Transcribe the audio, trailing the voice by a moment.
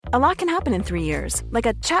A lot can happen in 3 years, like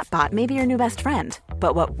a chatbot may be your new best friend.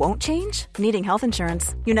 But what won't change? Needing health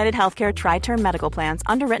insurance. United Healthcare Tri-Term Medical Plans,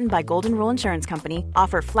 underwritten by Golden Rule Insurance Company,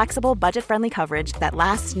 offer flexible, budget-friendly coverage that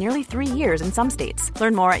lasts nearly 3 years in some states.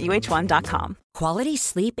 Learn more at uh1.com. Quality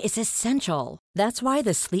sleep is essential. That's why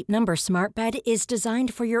the Sleep Number Smart Bed is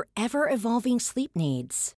designed for your ever-evolving sleep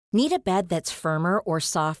needs. Need a bed that's firmer or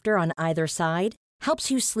softer on either side?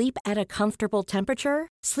 Helps you sleep at a comfortable temperature?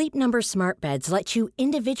 Sleep Number Smart Beds let you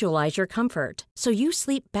individualize your comfort, so you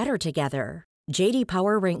sleep better together. J.D.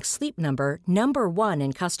 Power ranks Sleep Number number 1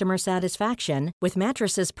 in customer satisfaction with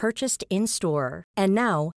mattresses purchased in-store. And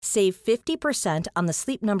now, save 50% on the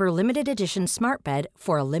Sleep Number Limited Edition Smart Bed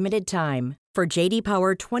for a limited time. For J.D.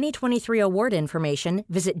 Power 2023 award information,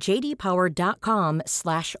 visit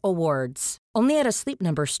jdpower.com/awards. Only at a Sleep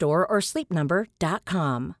Number store or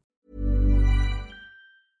sleepnumber.com.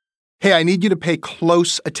 Hey, I need you to pay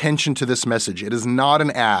close attention to this message. It is not an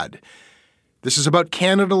ad. This is about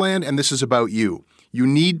Canadaland, and this is about you. You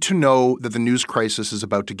need to know that the news crisis is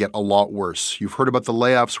about to get a lot worse. You've heard about the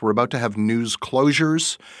layoffs. We're about to have news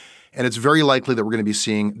closures, and it's very likely that we're going to be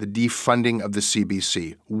seeing the defunding of the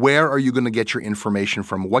CBC. Where are you going to get your information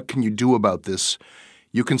from? What can you do about this?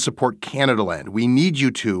 You can support Canadaland. We need you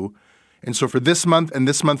to. And so for this month and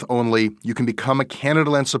this month only, you can become a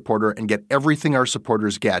Canadaland supporter and get everything our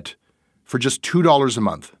supporters get for just $2 a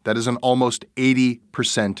month. That is an almost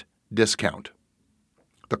 80% discount.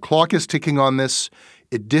 The clock is ticking on this.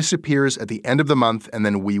 It disappears at the end of the month, and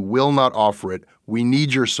then we will not offer it. We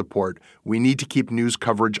need your support. We need to keep news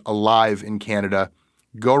coverage alive in Canada.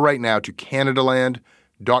 Go right now to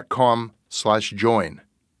canadaland.com/join.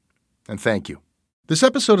 And thank you. This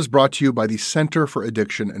episode is brought to you by the Centre for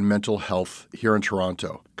Addiction and Mental Health here in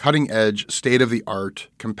Toronto. Cutting-edge, state-of-the-art,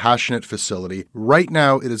 compassionate facility. Right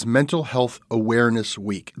now, it is Mental Health Awareness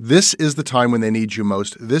Week. This is the time when they need you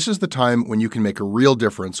most. This is the time when you can make a real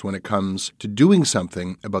difference when it comes to doing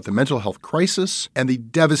something about the mental health crisis and the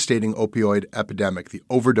devastating opioid epidemic, the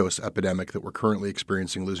overdose epidemic that we're currently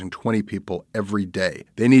experiencing, losing 20 people every day.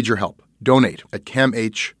 They need your help. Donate at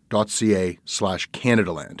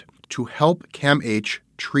camh.ca/Canadaland. to help CAMH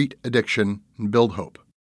treat addiction and build hope.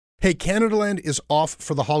 Hey, Canadaland is off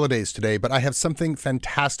for the holidays today, but I have something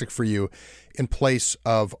fantastic for you in place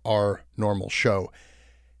of our normal show.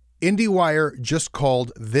 IndieWire just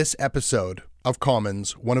called this episode of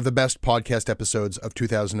Commons one of the best podcast episodes of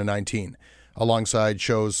 2019, alongside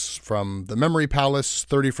shows from The Memory Palace,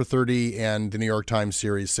 30 for 30, and the New York Times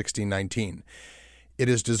series 1619. It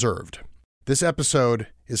is deserved. This episode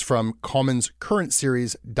is from Commons' current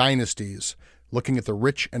series, Dynasties, looking at the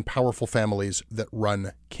rich and powerful families that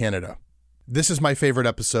run Canada. This is my favorite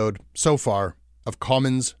episode so far of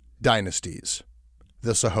Commons' Dynasties,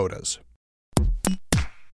 the Sahotas.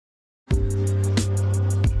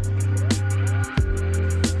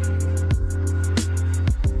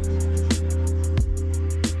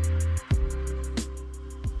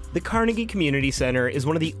 The Carnegie Community Centre is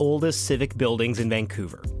one of the oldest civic buildings in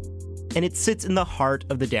Vancouver, and it sits in the heart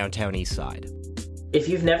of the downtown east side. If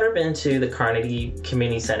you've never been to the Carnegie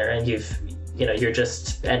Community Centre and you're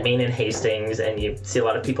just at Main and Hastings and you see a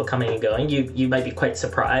lot of people coming and going, you might be quite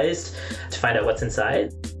surprised to find out what's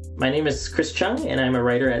inside. My name is Chris Chung, and I'm a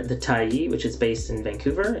writer at The Tyee, which is based in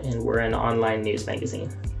Vancouver, and we're an online news magazine.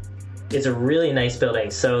 It's a really nice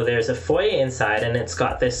building. So there's a foyer inside, and it's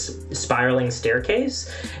got this spiraling staircase,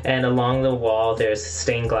 and along the wall there's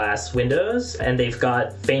stained glass windows, and they've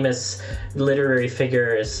got famous literary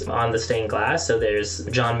figures on the stained glass. So there's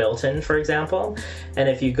John Milton, for example. And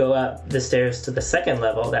if you go up the stairs to the second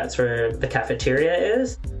level, that's where the cafeteria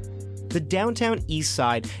is. The downtown east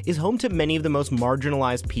side is home to many of the most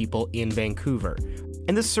marginalized people in Vancouver,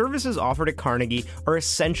 and the services offered at Carnegie are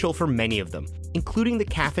essential for many of them, including the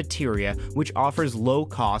cafeteria, which offers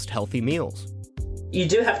low-cost, healthy meals. You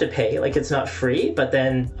do have to pay, it's not free, but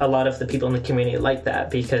then a lot of the people in the community like that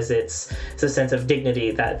because it's a sense of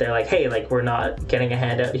dignity that they're like, hey, we're not getting a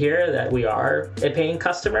handout here, that we are a paying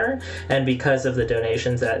customer, and because of the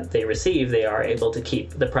donations that they receive, they are able to keep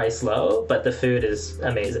the price low, but the food is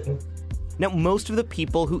amazing. Now, most of the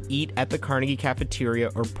people who eat at the Carnegie cafeteria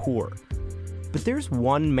are poor, but there's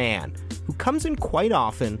one man who comes in quite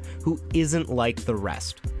often who isn't like the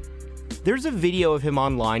rest. There's a video of him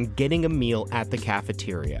online getting a meal at the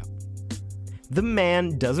cafeteria. The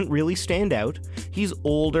man doesn't really stand out. He's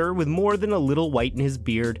older, with more than a little white in his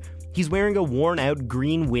beard. He's wearing a worn-out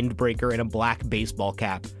green windbreaker and a black baseball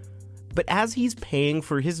cap. But as he's paying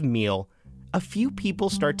for his meal, a few people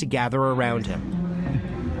start to gather around him.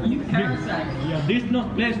 You parasite. Yeah, this is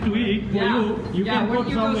not place to eat for you. You can go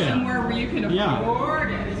somewhere. Go somewhere where you can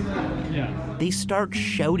afford it. Yeah. they start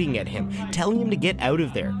shouting at him, telling him to get out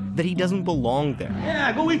of there, that he doesn't belong there.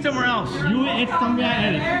 Yeah, go eat somewhere else. You eat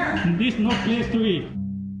somewhere else. This is no place to eat.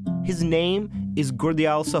 His name is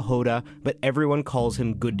Gurdial Sahota, but everyone calls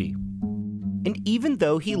him Goody. And even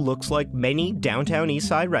though he looks like many downtown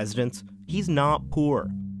Eastside residents, he's not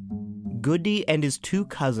poor. Goody and his two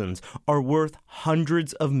cousins are worth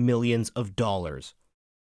hundreds of millions of dollars.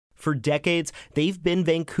 For decades, they've been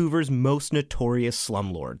Vancouver's most notorious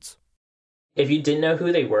slumlords. If you didn't know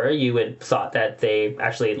who they were, you would thought that they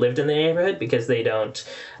actually lived in the neighborhood because they don't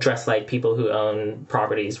dress like people who own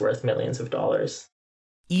properties worth millions of dollars.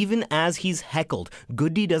 Even as he's heckled,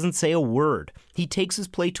 Goody doesn't say a word. He takes his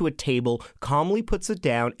plate to a table, calmly puts it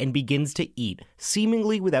down, and begins to eat,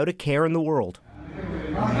 seemingly without a care in the world.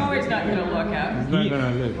 No, he's not going to look at. He's not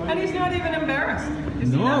gonna look. And he's not even embarrassed.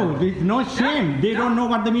 No, there's no shame. They don't know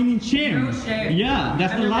what the meaning shame. No shame. Yeah,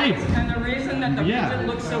 that's And the life. And the reason that the region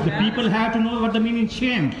looks so the bad. people have to know what the meaning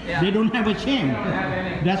shame. Yeah. They don't have a shame.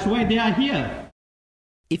 That's why they are here.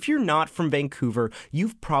 If you're not from Vancouver,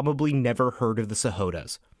 you've probably never heard of the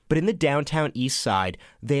Sahotas. But in the downtown East Side,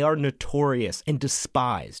 they are notorious and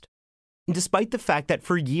despised. And despite the fact that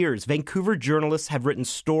for years, Vancouver journalists have written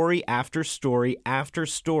story after story after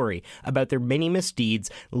story about their many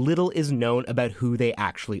misdeeds, little is known about who they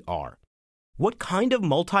actually are. What kind of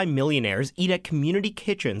multimillionaires eat at community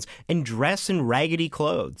kitchens and dress in raggedy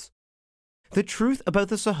clothes? The truth about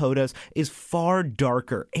the Sahotas is far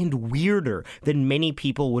darker and weirder than many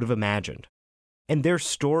people would have imagined. And their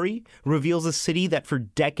story reveals a city that for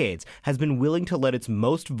decades has been willing to let its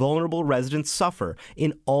most vulnerable residents suffer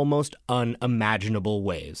in almost unimaginable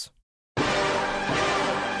ways.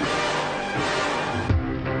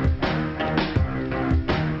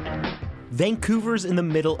 Vancouver's in the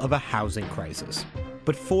middle of a housing crisis.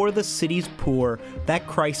 But for the city's poor, that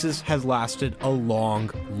crisis has lasted a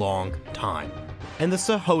long, long time. And the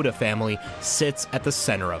Sahota family sits at the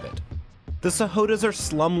center of it. The Sahotas are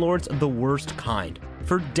slumlords of the worst kind.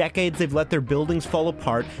 For decades, they've let their buildings fall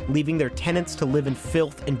apart, leaving their tenants to live in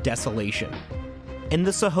filth and desolation. And the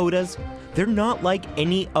Sahotas, they're not like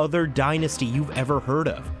any other dynasty you've ever heard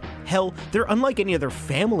of. Hell, they're unlike any other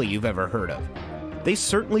family you've ever heard of. They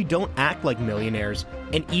certainly don't act like millionaires,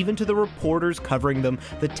 and even to the reporters covering them,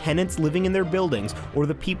 the tenants living in their buildings, or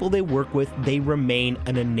the people they work with, they remain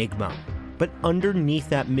an enigma. But underneath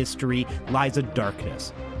that mystery lies a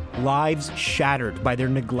darkness. Lives shattered by their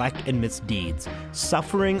neglect and misdeeds,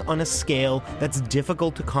 suffering on a scale that's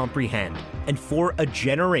difficult to comprehend. And for a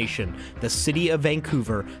generation, the city of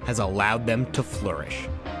Vancouver has allowed them to flourish.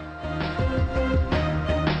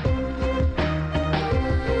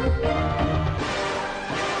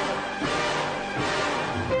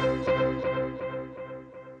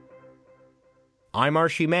 I'm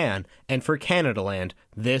Archie Mann, and for Canadaland,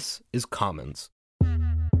 this is Commons.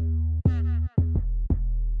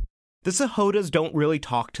 The Sahotas don't really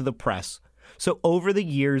talk to the press, so over the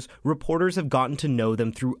years, reporters have gotten to know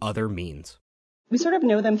them through other means. We sort of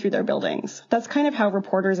know them through their buildings. That's kind of how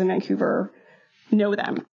reporters in Vancouver know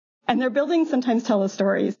them. And their buildings sometimes tell us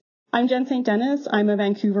stories. I'm Jen St. Dennis. I'm a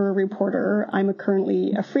Vancouver reporter. I'm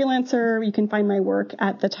currently a freelancer. You can find my work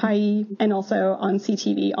at The Tyee and also on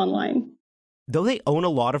CTV online. Though they own a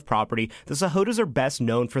lot of property, the Sahotas are best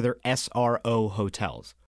known for their SRO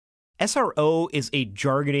hotels. SRO is a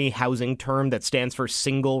jargony housing term that stands for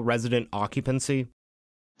single resident occupancy.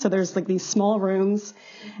 So there's like these small rooms,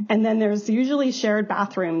 and then there's usually shared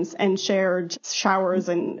bathrooms and shared showers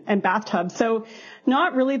and bathtubs. So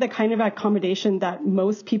not really the kind of accommodation that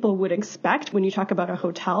most people would expect when you talk about a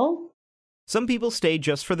hotel. Some people stay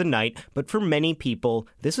just for the night, but for many people,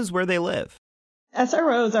 this is where they live.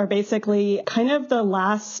 SROs are basically kind of the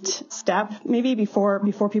last step, maybe before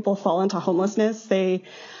people fall into homelessness.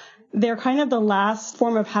 They're kind of the last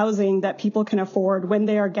form of housing that people can afford when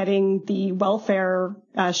they are getting the welfare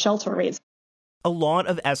shelter rates. A lot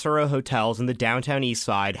of SRO hotels in the downtown East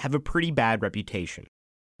Side have a pretty bad reputation.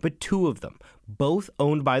 But two of them, both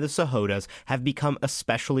owned by the Sahotas, have become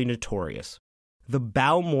especially notorious. The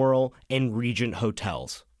Balmoral and Regent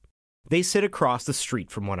hotels. They sit across the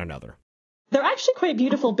street from one another. They're actually quite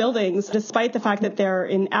beautiful buildings, despite the fact that they're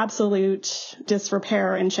in absolute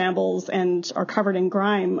disrepair and shambles and are covered in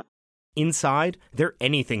grime. Inside, they're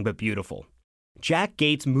anything but beautiful. Jack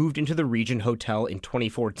Gates moved into the Regent Hotel in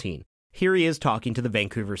 2014. Here he is talking to the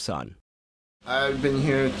Vancouver Sun. I've been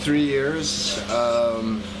here 3 years.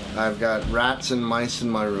 I've got rats and mice in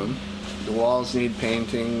my room. The walls need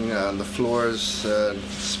painting, the floor's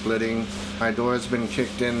splitting. My door's been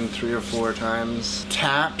kicked in 3 or 4 times.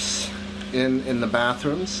 Taps in the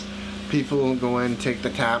bathrooms. People go in, take the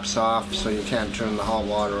taps off so you can't turn the hot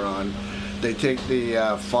water on. They take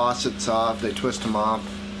the faucets off, they twist them off,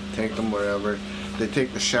 take them wherever. They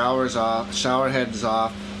take the showers off, shower heads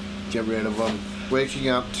off, get rid of them. Waking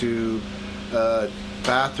up to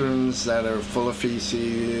bathrooms that are full of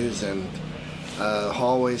feces and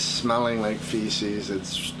hallways smelling like feces.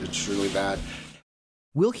 It's really bad.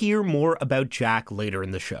 We'll hear more about Jack later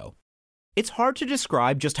in the show. It's hard to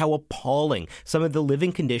describe just how appalling some of the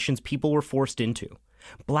living conditions people were forced into.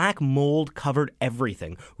 Black mold covered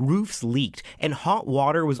everything, roofs leaked, and hot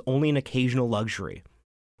water was only an occasional luxury.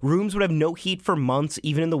 Rooms would have no heat for months,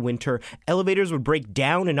 even in the winter. Elevators would break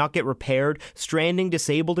down and not get repaired, stranding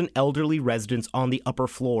disabled and elderly residents on the upper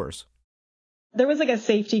floors. There was like a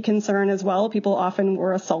safety concern as well. People often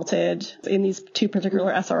were assaulted in these two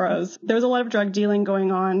particular SROs. There was a lot of drug dealing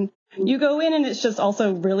going on. You go in and it's just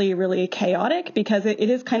also really, really chaotic because it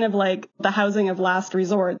is kind of like the housing of last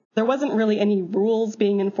resort. There wasn't really any rules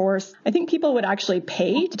being enforced. I think people would actually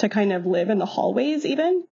pay to kind of live in the hallways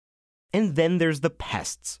even. And then there's the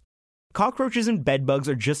pests. Cockroaches and bedbugs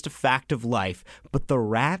are just a fact of life, but the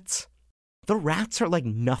rats are like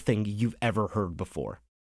nothing you've ever heard before.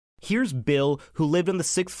 Here's Bill, who lived on the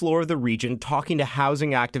 6th floor of the Regent, talking to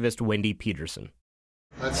housing activist Wendy Peterson.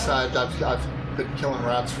 I've been killing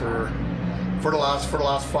rats for the last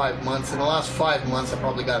 5 months. In the last 5 months, I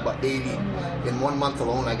probably got about 80. In 1 month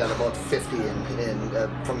alone, I got about 50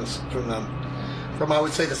 from I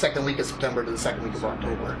would say the second week of September to the second week of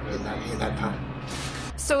October in that time.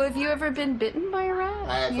 So have you ever been bitten by a rat?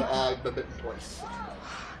 I've been bitten twice.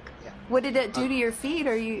 Yeah. What did it do to your feet?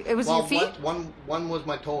 Your feet? One was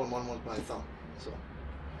my toe and one was my thumb. So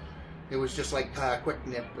it was just like a quick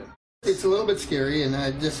nip. It's a little bit scary, and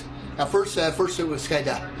I just at first it was kind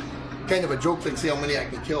of a joke thing, see how many I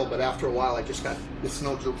can kill. But after a while, I just got it's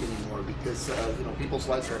no joke anymore because people's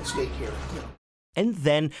lives are at stake here. And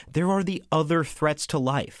then there are the other threats to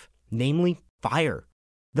life, namely fire.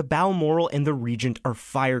 The Balmoral and the Regent are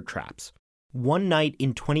fire traps. One night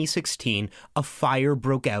in 2016, a fire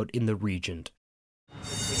broke out in the Regent.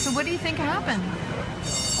 So what do you think happened?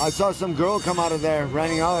 I saw some girl come out of there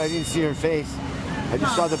running out. I didn't see her face. I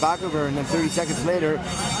just saw the back of her, and then 30 seconds later,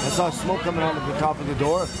 I saw smoke coming out of the top of the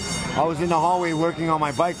door. I was in the hallway working on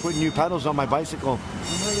my bike, putting new pedals on my bicycle.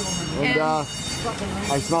 And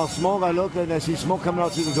I smell smoke. I look and I see smoke coming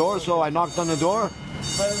out through the door, so I knocked on the door.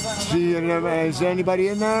 See, is there anybody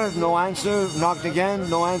in there? No answer. Knocked again,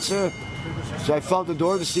 no answer. So I felt the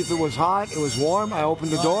door to see if it was hot. It was warm. I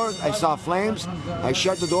opened the door. I saw flames. I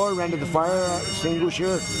shut the door, ran to the fire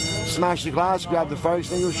extinguisher, smashed the glass, grabbed the fire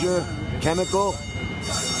extinguisher, chemical.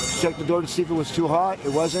 Checked the door to see if it was too hot.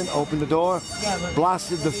 It wasn't. Opened the door,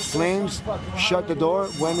 blasted the flames, shut the door,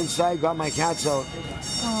 went inside, got my cats out.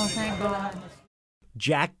 Oh, thank God.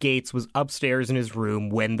 Jack Gates was upstairs in his room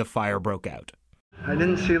when the fire broke out. I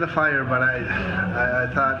didn't see the fire, but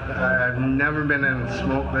I thought I've never been in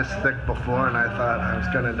smoke this thick before, and I thought I was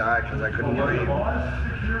going to die because I couldn't breathe.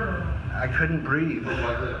 I couldn't breathe.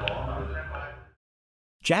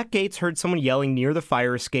 Jack Gates heard someone yelling near the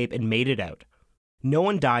fire escape and made it out. No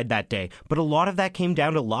one died that day, but a lot of that came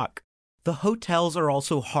down to luck. The hotels are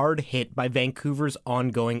also hard hit by Vancouver's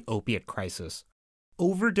ongoing opiate crisis.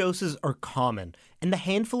 Overdoses are common, and the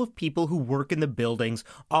handful of people who work in the buildings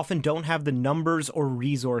often don't have the numbers or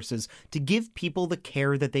resources to give people the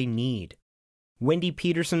care that they need. Wendy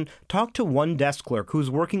Peterson talked to one desk clerk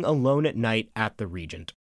who's working alone at night at the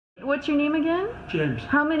Regent. What's your name again? James.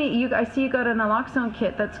 How many, I see you got an naloxone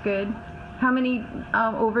kit, that's good. How many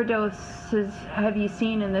overdoses have you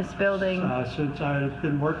seen in this building? Since I've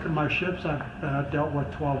been working my shifts, I've dealt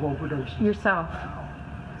with 12 overdoses. Yourself?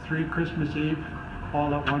 3 Christmas Eve,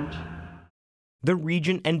 all at once. The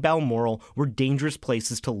Regent and Balmoral were dangerous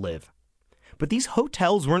places to live. But these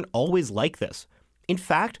hotels weren't always like this. In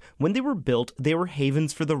fact, when they were built, they were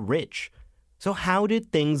havens for the rich. So how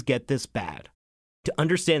did things get this bad? To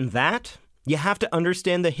understand that, you have to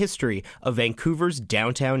understand the history of Vancouver's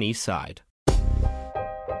downtown east side.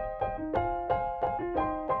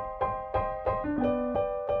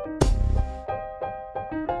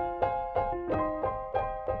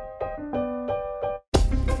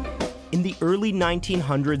 In the early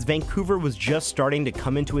 1900s, Vancouver was just starting to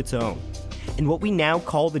come into its own. And what we now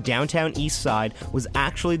call the downtown east side was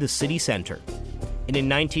actually the city center. And in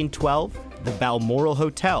 1912, the Balmoral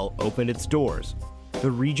Hotel opened its doors.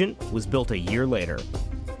 The Regent was built a year later.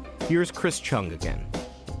 Here's Chris Chung again.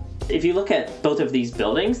 If you look at both of these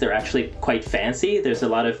buildings, they're actually quite fancy. There's a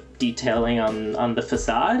lot of detailing on the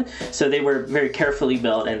facade. So they were very carefully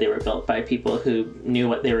built, and they were built by people who knew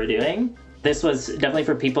what they were doing. This was definitely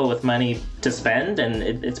for people with money to spend, and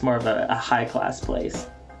it's more of a high-class place.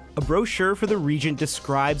 A brochure for the Regent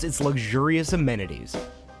describes its luxurious amenities.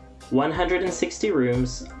 160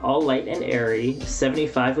 rooms, all light and airy,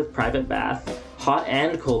 75 with private bath, hot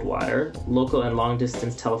and cold water, local and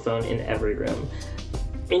long-distance telephone in every room.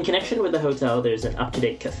 In connection with the hotel, there's an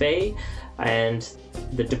up-to-date cafe, and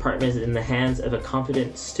the department is in the hands of a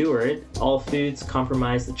competent steward. All foods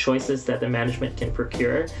compromise the choices that the management can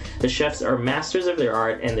procure. The chefs are masters of their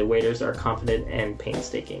art, and the waiters are competent and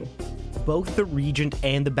painstaking. Both the Regent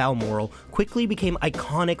and the Balmoral quickly became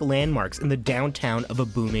iconic landmarks in the downtown of a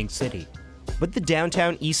booming city. But the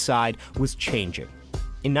downtown east side was changing.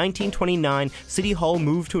 In 1929, City Hall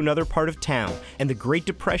moved to another part of town, and the Great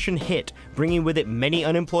Depression hit, bringing with it many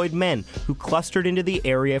unemployed men who clustered into the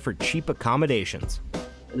area for cheap accommodations.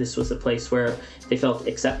 This was a place where they felt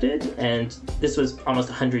accepted, and this was almost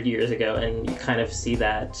 100 years ago, and you kind of see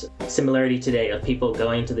that similarity today of people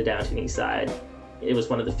going to the downtown east side. It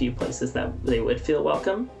was one of the few places that they would feel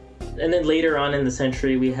welcome. And then later on in the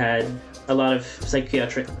century, we had a lot of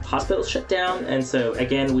psychiatric hospitals shut down, and so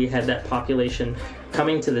again, we had that population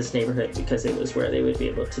coming to this neighborhood because it was where they would be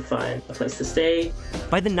able to find a place to stay.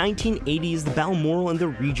 By the 1980s, the Balmoral and the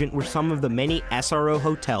Regent were some of the many SRO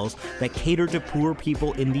hotels that catered to poor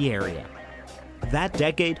people in the area. That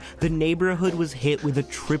decade, the neighborhood was hit with a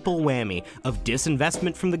triple whammy of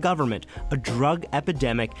disinvestment from the government, a drug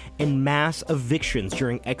epidemic, and mass evictions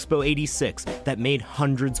during Expo 86 that made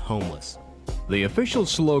hundreds homeless. The official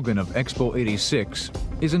slogan of Expo 86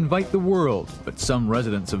 is Invite the World, but some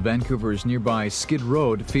residents of Vancouver's nearby Skid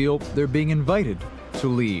Road feel they're being invited to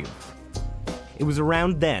leave. It was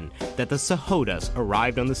around then that the Sahodas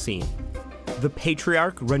arrived on the scene. The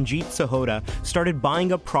patriarch Ranjit Sahota started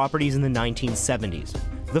buying up properties in the 1970s.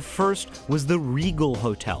 The first was the Regal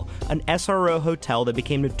Hotel, an SRO hotel that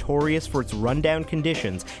became notorious for its rundown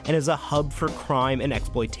conditions and as a hub for crime and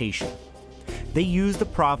exploitation. They used the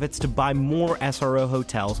profits to buy more SRO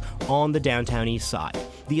hotels on the downtown east side,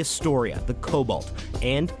 the Astoria, the Cobalt,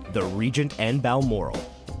 and the Regent and Balmoral.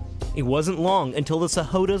 It wasn't long until the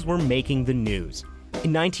Sahodas were making the news.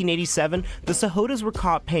 In 1987, the Sahodas were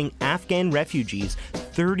caught paying Afghan refugees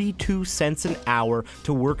 32 cents an hour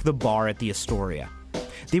to work the bar at the Astoria.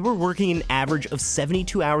 They were working an average of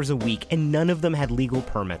 72 hours a week, and none of them had legal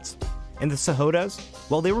permits. And the Sahodas?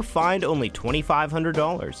 Well, they were fined only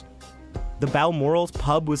 $2,500. The Balmoral's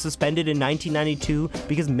pub was suspended in 1992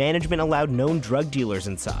 because management allowed known drug dealers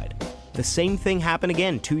inside. The same thing happened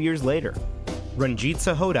again 2 years later. Ranjit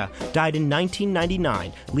Sahota died in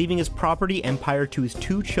 1999, leaving his property empire to his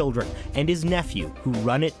 2 children and his nephew, who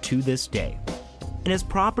run it to this day. And as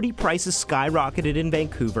property prices skyrocketed in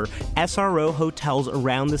Vancouver, SRO hotels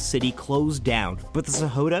around the city closed down, but the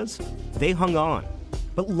Sahodas, they hung on.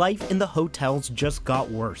 But life in the hotels just got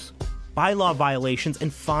worse. Bylaw violations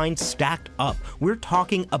and fines stacked up. We're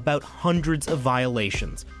talking about hundreds of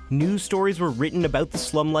violations. News stories were written about the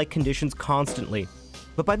slum-like conditions constantly.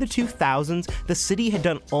 But by the 2000s, the city had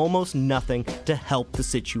done almost nothing to help the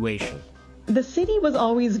situation. The city was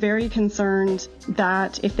always very concerned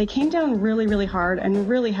that if they came down really, really hard and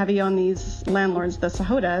really heavy on these landlords, the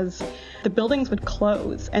Sahodas, the buildings would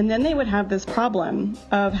close. And then they would have this problem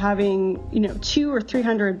of having, 200 or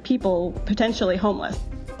 300 people potentially homeless.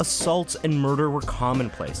 Assaults and murder were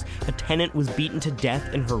commonplace. A tenant was beaten to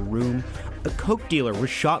death in her room. A coke dealer was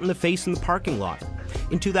shot in the face in the parking lot.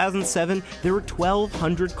 In 2007, there were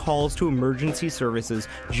 1,200 calls to emergency services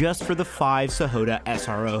just for the 5 Sahota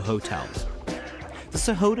SRO hotels. The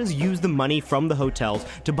Sahodas used the money from the hotels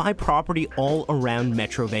to buy property all around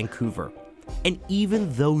Metro Vancouver. And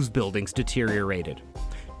even those buildings deteriorated.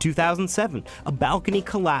 2007, a balcony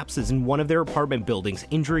collapses in one of their apartment buildings,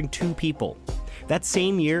 injuring 2 people. That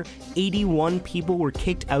same year, 81 people were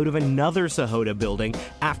kicked out of another Sahota building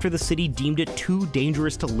after the city deemed it too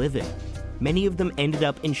dangerous to live in. Many of them ended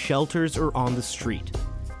up in shelters or on the street.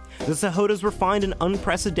 The Sahodas were fined an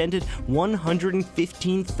unprecedented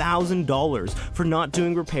 $115,000 for not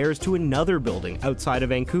doing repairs to another building outside of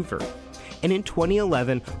Vancouver. And in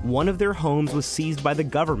 2011, one of their homes was seized by the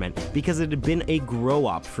government because it had been a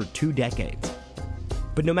grow-op for 2 decades.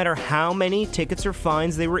 But no matter how many tickets or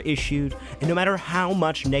fines they were issued, and no matter how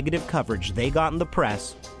much negative coverage they got in the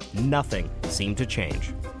press, nothing seemed to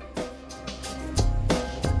change.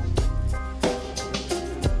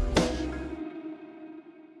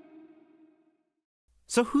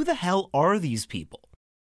 So who the hell are these people?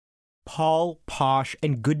 Paul, Posh,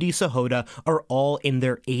 and Goody Sahota are all in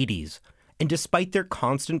their 80s, and despite their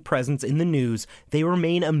constant presence in the news, they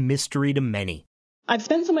remain a mystery to many. I've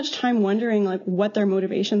spent so much time wondering what their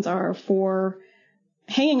motivations are for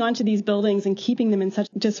hanging on to these buildings and keeping them in such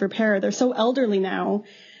disrepair. They're so elderly now.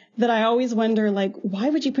 that I always wonder, like, why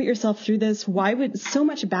would you put yourself through this? Why would so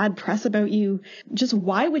much bad press about you? Just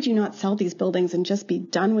why would you not sell these buildings and just be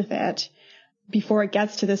done with it before it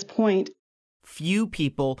gets to this point? Few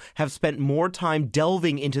people have spent more time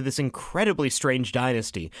delving into this incredibly strange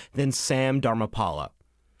dynasty than Sam Dharmapala.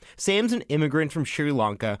 Sam's an immigrant from Sri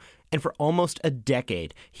Lanka, and for almost a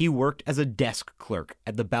decade, he worked as a desk clerk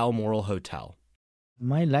at the Balmoral Hotel.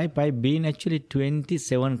 My life, I've been actually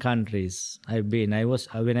 27 countries. When I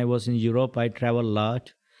was in Europe, I traveled a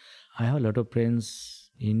lot. I have a lot of friends,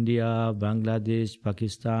 India, Bangladesh,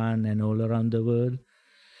 Pakistan, and all around the world.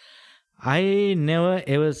 I never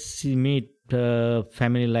ever meet a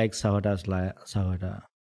family like Sahota.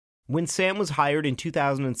 When Sam was hired in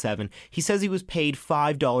 2007, he says he was paid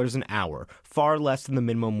 $5 an hour, far less than the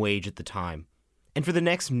minimum wage at the time. And for the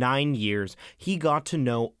next 9 years, he got to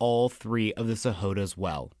know all three of the Sahotas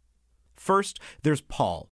well. First, there's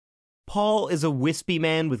Paul. Paul is a wispy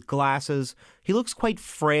man with glasses. He looks quite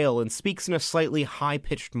frail and speaks in a slightly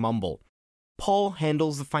high-pitched mumble. Paul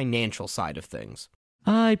handles the financial side of things.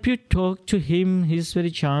 If you talk to him, he's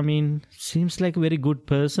very charming. Seems like a very good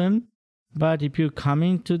person. But if you're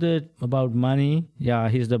coming to about money,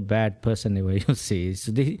 he's the bad person anyway, you see.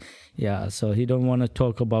 So he don't want to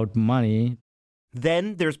talk about money.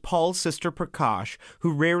 Then there's Paul's sister Prakash,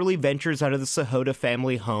 who rarely ventures out of the Sahota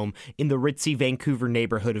family home in the ritzy Vancouver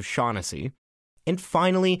neighborhood of Shaughnessy. And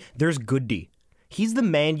finally, there's Goody. He's the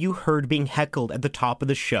man you heard being heckled at the top of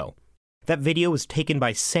the show. That video was taken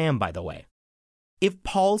by Sam, by the way. If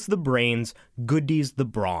Paul's the brains, Goody's the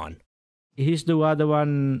brawn. He's the other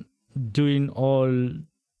one doing all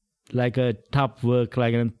like a tough work,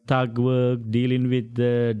 like a thug work, dealing with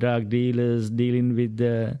the drug dealers, dealing with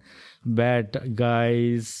the bad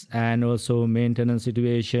guys, and also maintenance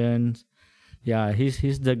situations.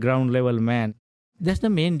 He's the ground level man. That's the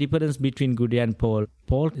main difference between Goody and Paul.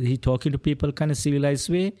 Paul, he talking to people kind of civilized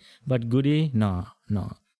way, but Goody, no.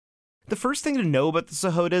 The first thing to know about the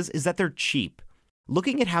Sahotas is that they're cheap.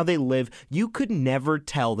 Looking at how they live, you could never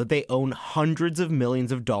tell that they own hundreds of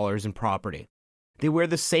millions of dollars in property. They wear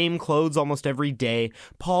the same clothes almost every day.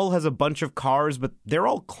 Paul has a bunch of cars, but they're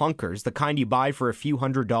all clunkers, the kind you buy for a few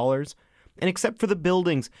 $100s. And except for the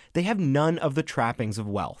buildings, they have none of the trappings of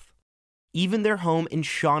wealth. Even their home in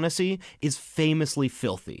Shaughnessy is famously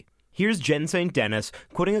filthy. Here's Jen St. Dennis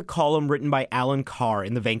quoting a column written by Alan Carr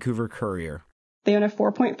in the Vancouver Courier. They own a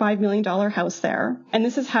 $4.5 million house there, and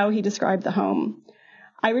this is how he described the home.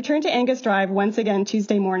 I returned to Angus Drive once again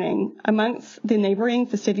Tuesday morning. Amongst the neighboring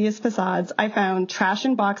fastidious facades, I found trash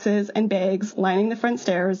in boxes and bags lining the front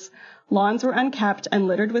stairs. Lawns were unkept and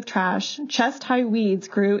littered with trash. Chest-high weeds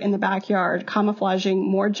grew in the backyard, camouflaging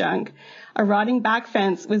more junk. A rotting back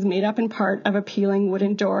fence was made up in part of a peeling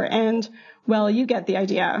wooden door, and, well, you get the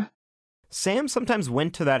idea. Sam sometimes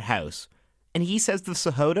went to that house, and he says the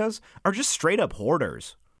Sahotas are just straight-up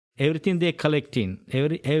hoarders. Everything they're collecting,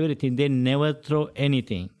 everything, they never throw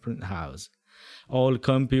anything from the house. All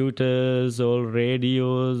computers, all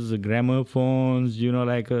radios, gramophones,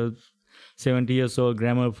 like a 70 years old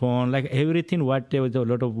gramophone, like everything, there was a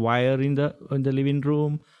lot of wire in the living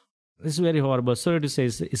room. It's very horrible. Sorry to say,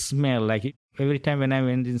 it smelled like it. Every time when I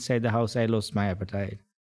went inside the house, I lost my appetite.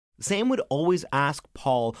 Sam would always ask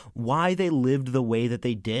Paul why they lived the way that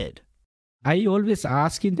they did. I always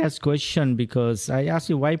ask him that question because I ask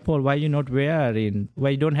you, why, Paul, why you not wearing? Why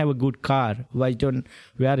you don't have a good car? Why you don't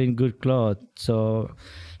wearing good clothes? So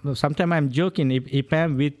sometimes I'm joking. If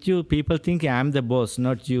I'm with you, people think I'm the boss,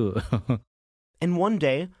 not you. And one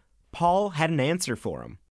day, Paul had an answer for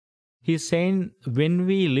him. He's saying, when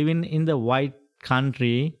we live in the white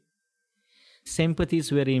country, sympathy is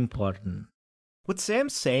very important. What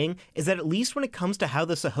Sam's saying is that at least when it comes to how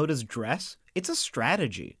the Sahotas dress, it's a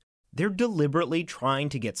strategy. They're deliberately trying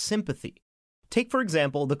to get sympathy. Take, for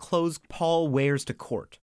example, the clothes Paul wears to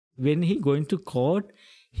court. When he going to court,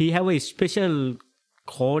 he have a special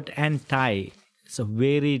coat and tie. So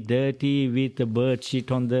very dirty with a bird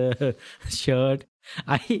shit on the shirt.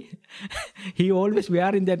 He always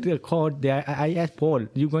wear in that coat. I asked Paul,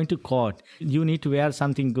 you going to court? You need to wear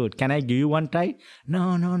something good. Can I give you one tie?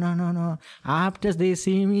 No. After they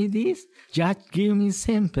see me this, just give me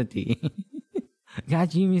sympathy.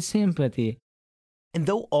 God, give me sympathy. And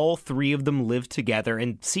though all three of them live together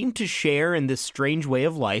and seem to share in this strange way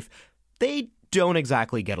of life, they don't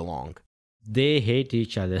exactly get along. They hate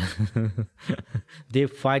each other. They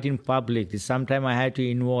fight in public. Sometimes I had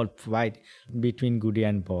to fight between Goody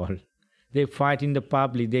and Paul. They fight in the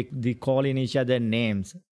public. They call in each other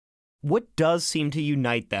names. What does seem to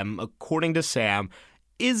unite them, according to Sam,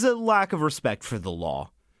 is a lack of respect for the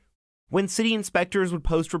law. When city inspectors would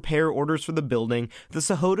post repair orders for the building, the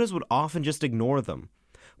Sahodas would often just ignore them.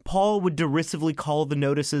 Paul would derisively call the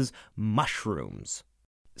notices mushrooms.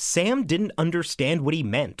 Sam didn't understand what he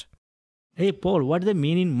meant. Hey, Paul, what is the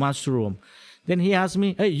meaning mushroom? Then he asked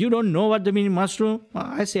me, hey, you don't know what the meaning mushroom?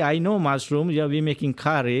 I say, I know mushroom. Yeah, we're making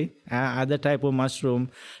curry. Other type of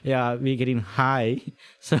mushroom. Yeah, we're getting high.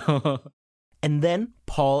 So... And then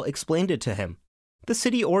Paul explained it to him. The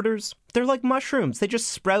city orders, they're like mushrooms. They just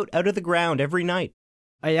sprout out of the ground every night.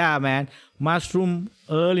 Yeah, man. Mushroom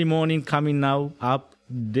early morning coming now up,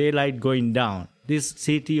 daylight going down. This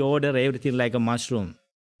city order everything like a mushroom.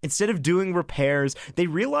 Instead of doing repairs, they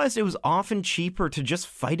realized it was often cheaper to just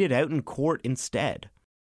fight it out in court instead.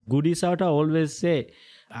 Goody Sauter always say,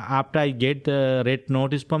 after I get the red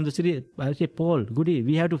notice from the city, I say, Paul, Goody,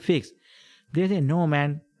 we have to fix. They say, no,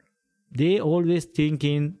 man. They always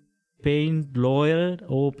thinking paying lawyer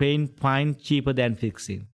or paying fine cheaper than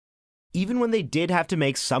fixing. Even when they did have to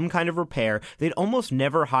make some kind of repair, they'd almost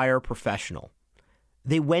never hire a professional.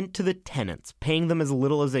 They went to the tenants, paying them as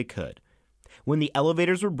little as they could. When the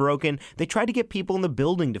elevators were broken, they tried to get people in the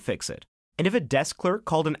building to fix it. And if a desk clerk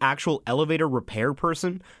called an actual elevator repair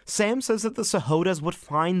person, Sam says that the Sahodas would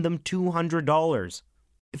fine them $200.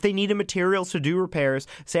 If they needed materials to do repairs,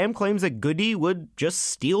 Sam claims that Goody would just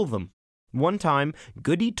steal them. One time,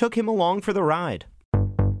 Goody took him along for the ride.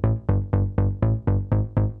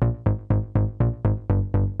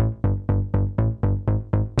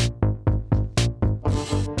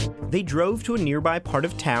 They drove to a nearby part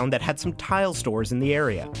of town that had some tile stores in the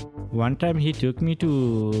area. One time he took me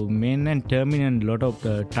to main and terminal, lot of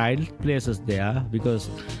the tile places there because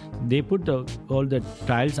they put all the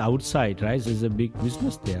tiles outside, right? So it's a big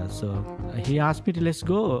business there. So he asked me to let's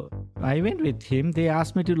go. I went with him. They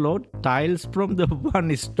asked me to load tiles from the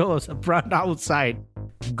one stores front outside.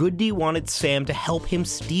 Goody wanted Sam to help him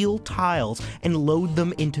steal tiles and load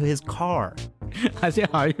them into his car. I said,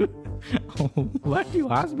 are you? What you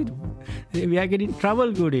asked me to? We are getting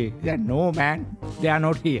trouble, Goody. They said, no, man. They are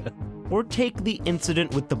not here. Or take the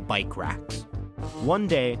incident with the bike racks. One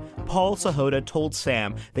day, Paul Sahoda told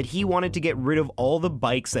Sam that he wanted to get rid of all the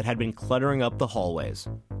bikes that had been cluttering up the hallways.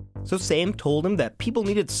 So Sam told him that people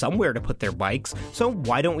needed somewhere to put their bikes, so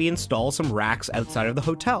why don't we install some racks outside of the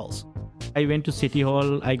hotels? I went to City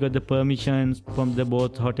Hall. I got the permissions from the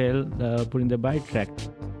both hotel putting the bike rack.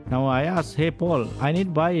 Now I asked, hey Paul, I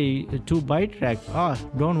need buy 2 bike racks. Oh,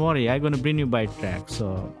 don't worry, I'm going to bring you bike rack.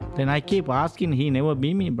 So then I keep asking, he never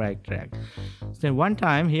bring me bike rack. Then one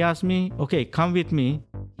time he asked me, okay, come with me.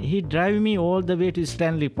 He drive me all the way to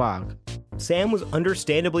Stanley Park. Sam was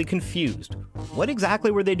understandably confused. What exactly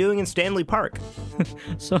were they doing in Stanley Park?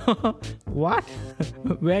 So, what?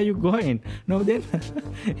 Where are you going? No, then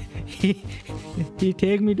he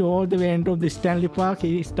take me to all the way end of the Stanley Park.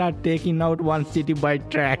 He start taking out one city bike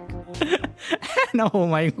track. And oh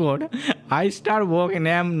my God, I start walking.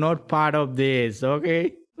 I'm not part of this,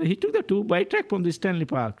 okay? He took the 2 bike track from the Stanley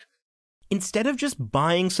Park. Instead of just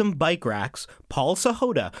buying some bike racks, Paul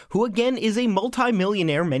Sahoda, who again is a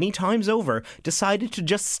multimillionaire many times over, decided to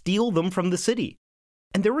just steal them from the city.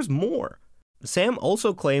 And there was more. Sam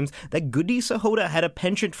also claims that Goody Sahoda had a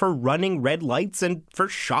penchant for running red lights and for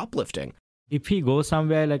shoplifting. If he goes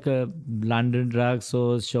somewhere like a London Drugs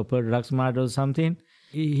or Shopper Drugs Mart or something,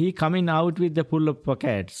 he coming out with the full of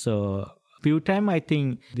pocket. So few time I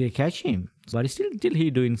think they catch him. But still he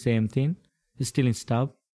doing same thing. He's stealing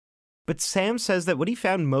stuff. But Sam says that what he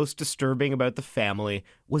found most disturbing about the family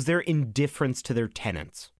was their indifference to their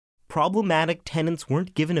tenants. Problematic tenants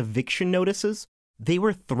weren't given eviction notices, they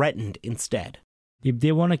were threatened instead. If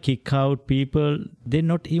they want to kick out people, they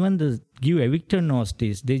not even give eviction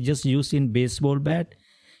notice. They just use in baseball bat,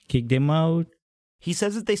 kick them out. He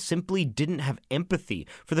says that they simply didn't have empathy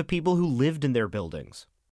for the people who lived in their buildings.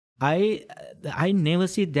 I never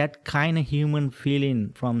see that kind of human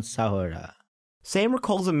feeling from Sahoda. Sam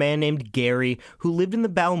recalls a man named Gary who lived in the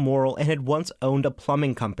Balmoral and had once owned a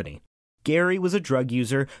plumbing company. Gary was a drug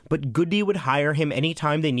user, but Goody would hire him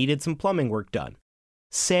anytime they needed some plumbing work done.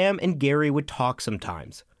 Sam and Gary would talk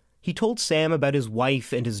sometimes. He told Sam about his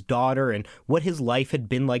wife and his daughter and what his life had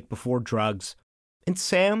been like before drugs. And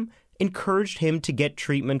Sam encouraged him to get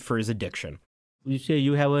treatment for his addiction. You say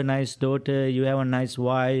you have a nice daughter, you have a nice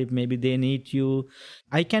wife, maybe they need you.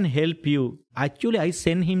 I can help you. Actually, I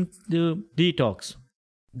send him to detox.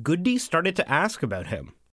 Goody started to ask about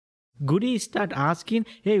him. Goody start asking,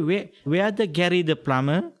 hey, where the Gary the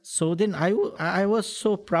plumber? So then I was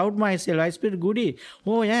so proud myself. I said, Goody,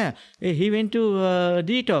 oh yeah, he went to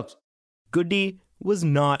detox. Goody was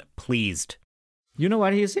not pleased. You know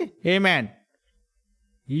what he said? Hey man,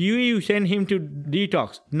 You send him to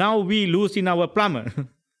detox. Now we lose in our plumber.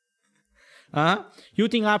 You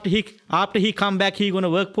think after he come back, he gonna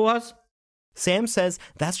work for us? Sam says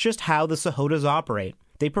that's just how the Sahotas operate.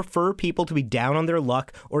 They prefer people to be down on their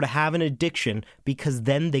luck or to have an addiction because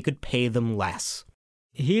then they could pay them less.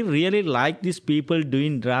 He really liked these people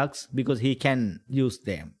doing drugs because he can use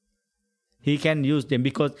them. He can use them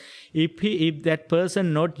because if that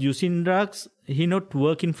person not using drugs, he not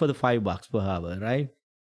working for the $5 per hour, right?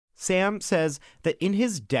 Sam says that in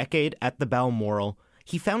his decade at the Balmoral,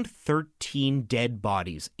 he found 13 dead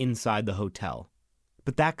bodies inside the hotel.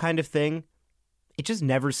 But that kind of thing, it just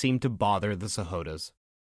never seemed to bother the Sahotas.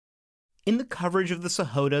 In the coverage of the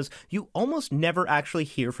Sahotas, you almost never actually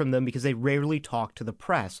hear from them because they rarely talk to the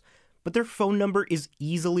press, but their phone number is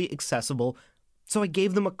easily accessible, so I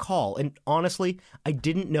gave them a call, and honestly, I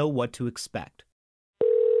didn't know what to expect.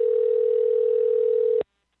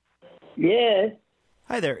 Yes.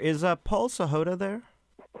 Hi there, is Paul Sahota there?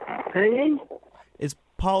 Pardon? Is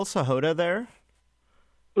Paul Sahota there?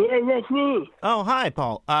 Yeah, that's me. Oh, hi,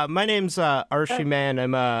 Paul. My name's Archie Mann.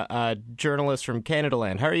 I'm a journalist from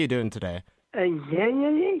Canadaland. How are you doing today? A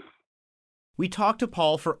journalist? We talked to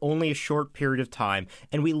Paul for only a short period of time,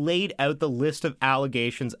 and we laid out the list of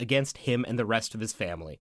allegations against him and the rest of his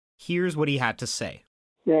family. Here's what he had to say.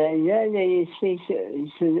 The journalist speaks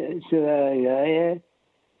to a lawyer.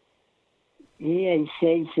 He had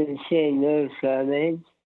said to say no comment.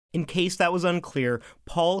 In case that was unclear,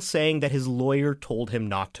 Paul saying that his lawyer told him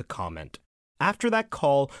not to comment. After that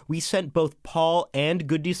call, we sent both Paul and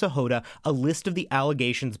Goody Sahota a list of the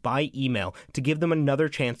allegations by email to give them another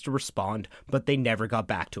chance to respond, but they never got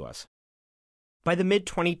back to us. By the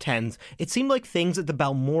mid-2010s, it seemed like things at the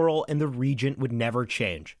Balmoral and the Regent would never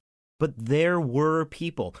change. But there were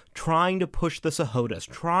people trying to push the Sahotas,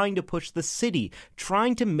 trying to push the city,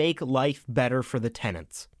 trying to make life better for the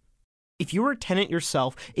tenants. If you were a tenant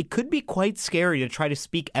yourself, it could be quite scary to try to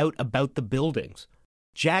speak out about the buildings.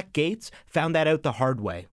 Jack Gates found that out the hard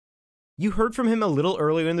way. You heard from him a little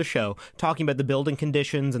earlier in the show, talking about the building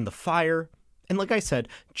conditions and the fire. And like I said,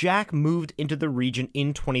 Jack moved into the Regent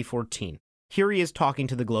in 2014. Here he is talking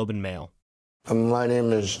to the Globe and Mail. My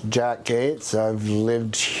name is Jack Gates. I've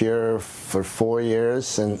lived here for 4 years,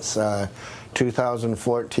 since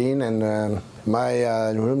 2014, and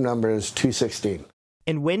my room number is 216.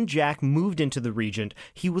 And when Jack moved into the Regent,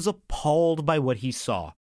 he was appalled by what he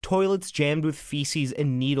saw. Toilets jammed with feces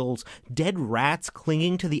and needles, dead rats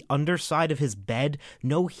clinging to the underside of his bed,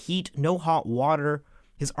 no heat, no hot water.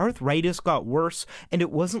 His arthritis got worse, and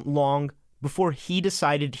it wasn't long before he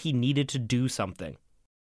decided he needed to do something.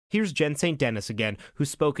 Here's Jen St. Dennis again, who's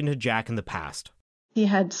spoken to Jack in the past. He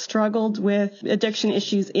had struggled with addiction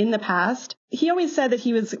issues in the past. He always said that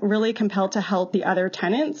he was really compelled to help the other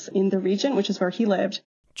tenants in the Regent, which is where he lived.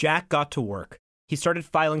 Jack got to work. He started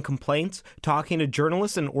filing complaints, talking to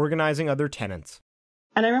journalists, and organizing other tenants.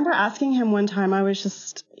 And I remember asking him one time,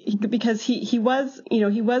 because he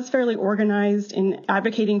was fairly organized in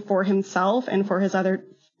advocating for himself and for his other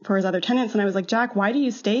tenants. And I was like, Jack, why do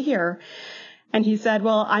you stay here? And he said,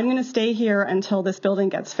 well, I'm going to stay here until this building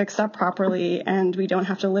gets fixed up properly and we don't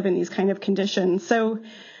have to live in these kind of conditions. So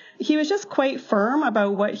he was just quite firm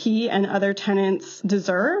about what he and other tenants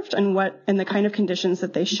deserved and the kind of conditions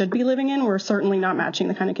that they should be living in were certainly not matching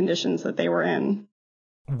the kind of conditions that they were in.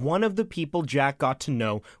 One of the people Jack got to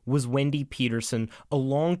know was Wendy Peterson, a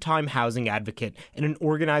longtime housing advocate and an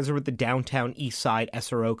organizer with the Downtown Eastside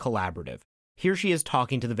SRO Collaborative. Here she is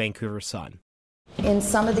talking to the Vancouver Sun. In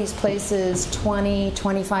some of these places, 20,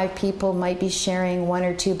 25 people might be sharing 1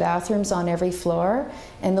 or 2 bathrooms on every floor,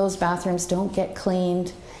 and those bathrooms don't get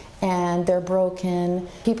cleaned, and they're broken.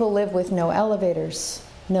 People live with no elevators,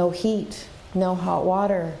 no heat, no hot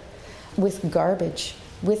water, with garbage,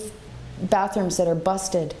 with bathrooms that are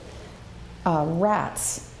busted,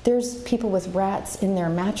 rats. There's people with rats in their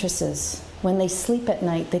mattresses. When they sleep at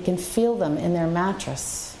night, they can feel them in their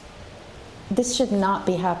mattress. This should not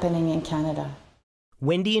be happening in Canada.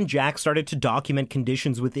 Wendy and Jack started to document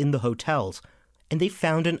conditions within the hotels, and they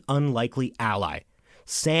found an unlikely ally,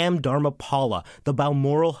 Sam Dharmapala, the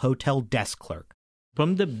Balmoral Hotel desk clerk.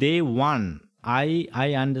 From the day one, I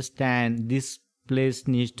understand this place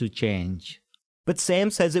needs to change. But Sam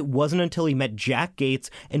says it wasn't until he met Jack Gates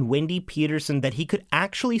and Wendy Peterson that he could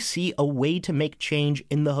actually see a way to make change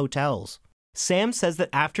in the hotels. Sam says that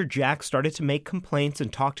after Jack started to make complaints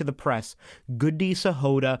and talk to the press, Goody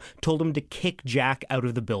Sahota told him to kick Jack out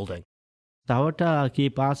of the building. Sahota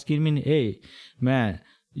keep asking me, hey, man,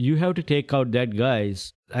 you have to take out that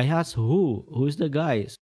guys. I asked who? Who's the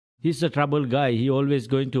guys? He's a trouble guy. He always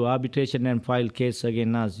going to arbitration and file case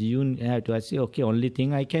against us. You have to, I say, okay, only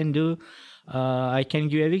thing I can do, I can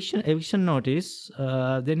give eviction notice.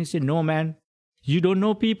 Then he said, no, man, you don't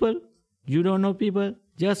know people. You don't know people.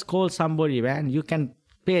 Just call somebody, man. You can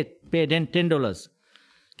pay $10.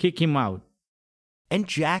 Kick him out. And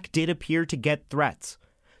Jack did appear to get threats.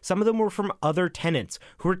 Some of them were from other tenants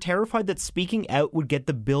who were terrified that speaking out would get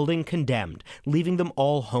the building condemned, leaving them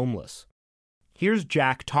all homeless. Here's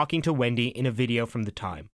Jack talking to Wendy in a video from the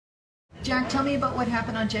time. Jack, tell me about what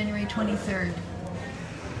happened on January 23rd.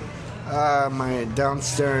 My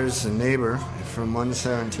downstairs neighbor from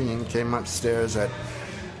 117 came upstairs at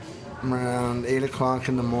around 8 o'clock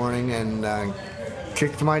in the morning and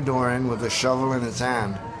kicked my door in with a shovel in his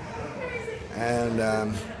hand. And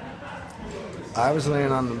I was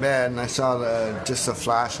laying on the bed and I saw just a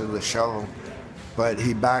flash of the shovel, but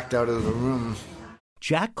he backed out of the room.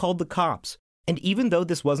 Jack called the cops, and even though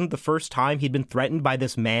this wasn't the first time he'd been threatened by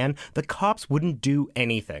this man, the cops wouldn't do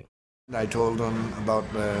anything. I told him about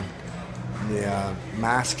the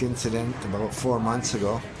mask incident about 4 months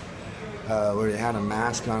ago, where he had a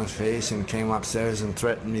mask on his face and came upstairs and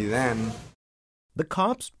threatened me then. The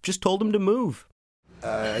cops just told him to move.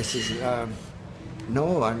 I said,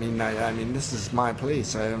 no, I mean, this is my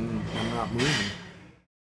place. I'm not moving.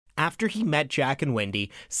 After he met Jack and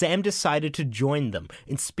Wendy, Sam decided to join them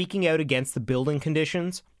in speaking out against the building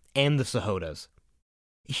conditions and the Sahotas.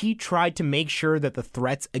 He tried to make sure that the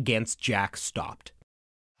threats against Jack stopped.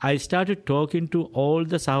 I started talking to all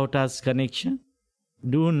the Sahotas connection.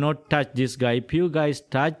 Do not touch this guy. If you guys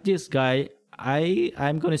touch this guy,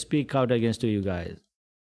 I'm going to speak out against you guys.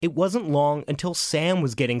 It wasn't long until Sam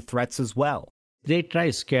was getting threats as well. They try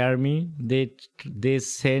to scare me. They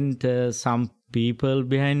sent some people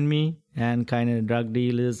behind me and kind of drug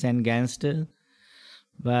dealers and gangsters.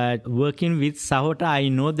 But working with Sahota, I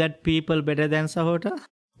know that people better than Sahota.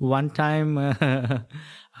 One time,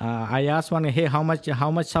 I asked one, hey, how much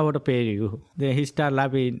Sahota pay you? Then he started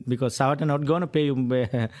laughing because Sahota not going to pay you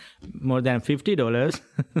more than $50.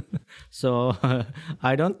 So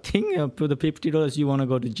I don't think for the $50 you want to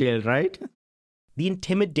go to jail, right? The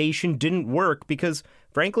intimidation didn't work because,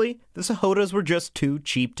 frankly, the Sahotas were just too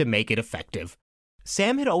cheap to make it effective.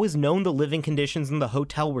 Sam had always known the living conditions in the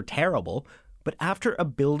hotel were terrible, but after a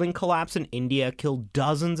building collapse in India killed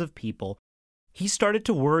dozens of people, he started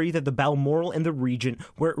to worry that the Balmoral and the Regent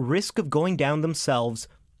were at risk of going down themselves,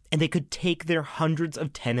 and they could take their hundreds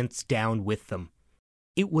of tenants down with them.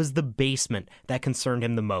 It was the basement that concerned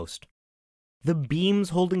him the most. The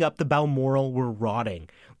beams holding up the Balmoral were rotting,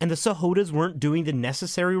 and the Sahotas weren't doing the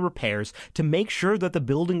necessary repairs to make sure that the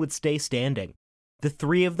building would stay standing. The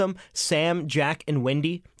three of them, Sam, Jack, and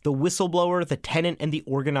Wendy, the whistleblower, the tenant, and the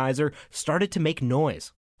organizer, started to make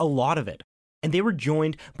noise, a lot of it, and they were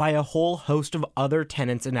joined by a whole host of other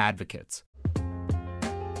tenants and advocates.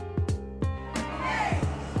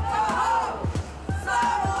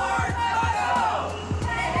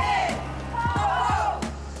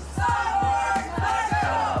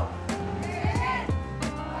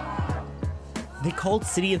 They called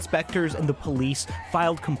city inspectors and the police,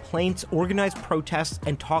 filed complaints, organized protests,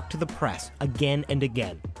 and talked to the press again and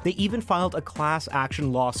again. They even filed a class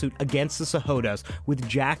action lawsuit against the Sahotas with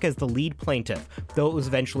Jack as the lead plaintiff, though it was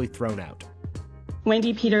eventually thrown out.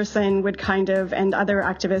 Wendy Peterson would kind of, and other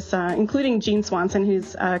activists, including Jean Swanson,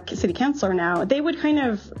 who's a city councillor now, they would kind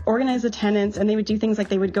of organize the tenants, and they would do things like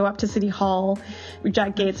they would go up to City Hall.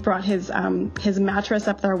 Jack Gates brought his mattress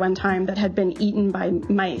up there one time that had been eaten by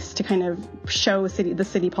mice to kind of show the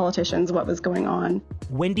city politicians what was going on.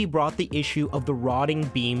 Wendy brought the issue of the rotting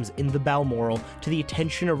beams in the Balmoral to the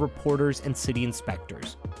attention of reporters and city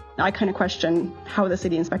inspectors. I kind of question how the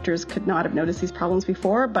city inspectors could not have noticed these problems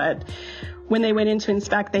before, but when they went in to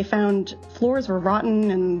inspect, they found floors were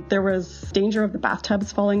rotten and there was danger of the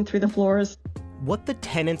bathtubs falling through the floors. What the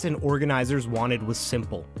tenants and organizers wanted was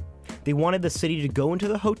simple. They wanted the city to go into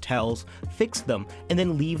the hotels, fix them, and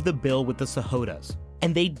then leave the bill with the Sahotas.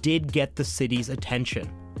 And they did get the city's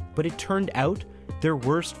attention. But it turned out their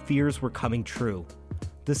worst fears were coming true.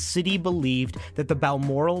 The city believed that the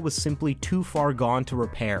Balmoral was simply too far gone to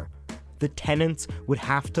repair. The tenants would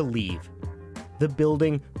have to leave. The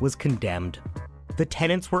building was condemned. The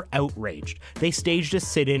tenants were outraged. They staged a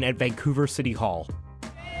sit-in at Vancouver City Hall.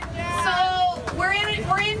 So we're in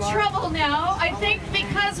trouble now. I think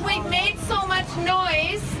because we've made so much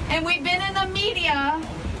noise and we've been in the media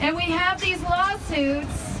and we have these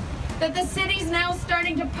lawsuits, that the city's now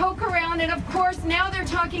starting to poke around, and of course now they're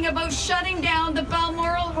talking about shutting down the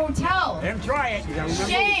Balmoral Hotel. Let them try it.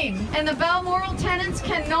 Shame. And the Balmoral tenants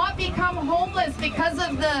cannot become homeless because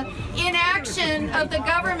of the inaction of the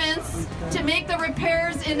governments to make the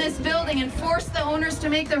repairs in this building and force the owners to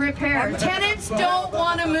make the repairs. Tenants don't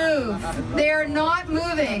want to move. They're not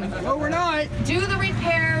moving. No, we're not. Do the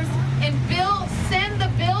repairs and send the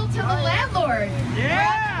bill to the landlord.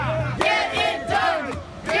 Yeah! Get it done!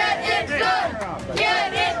 Get it done!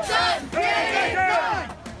 Get it done! Get it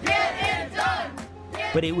done! Get it done!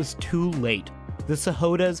 But it was too late. The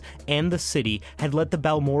Sahodas and the city had let the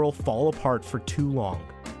Balmoral fall apart for too long.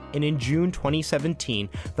 And in June 2017,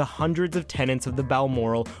 the hundreds of tenants of the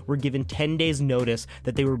Balmoral were given 10 days' notice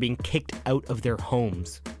that they were being kicked out of their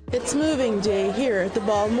homes. It's moving day here at the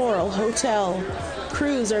Balmoral Hotel.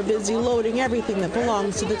 Crews are busy loading everything that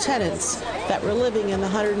belongs to the tenants that were living in the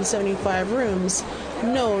 175 rooms,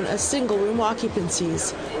 known as single-room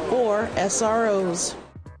occupancies, or SROs.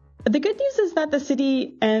 The good news is that the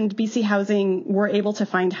city and BC Housing were able to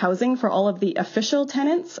find housing for all of the official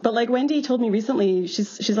tenants. But like Wendy told me recently,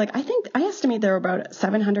 she's like, I estimate there were about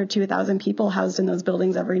 700 to 1,000 people housed in those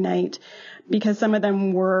buildings every night because some of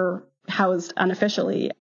them were housed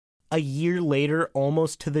unofficially. A year later,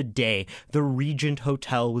 almost to the day, the Regent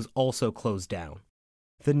Hotel was also closed down.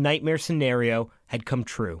 The nightmare scenario had come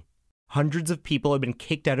true. Hundreds of people had been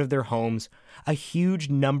kicked out of their homes. A huge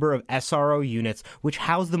number of SRO units, which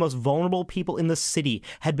housed the most vulnerable people in the city,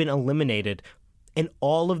 had been eliminated. And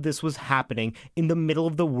all of this was happening in the middle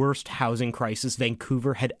of the worst housing crisis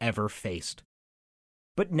Vancouver had ever faced.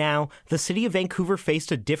 But now, the city of Vancouver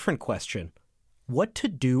faced a different question. What to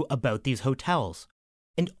do about these hotels?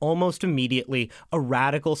 And almost immediately, a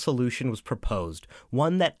radical solution was proposed,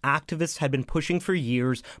 one that activists had been pushing for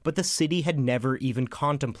years, but the city had never even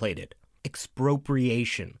contemplated.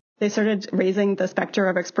 Expropriation. They started raising the specter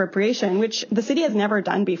of expropriation, which the city has never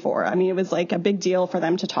done before. I mean, it was like a big deal for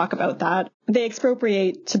them to talk about that. They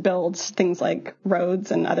expropriate to build things like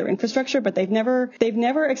roads and other infrastructure, but they've never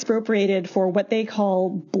expropriated for what they call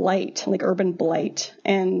blight, like urban blight.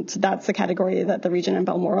 And that's the category that the Regent and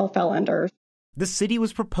Balmoral fell under. The city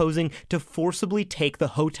was proposing to forcibly take the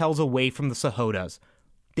hotels away from the Sahodas.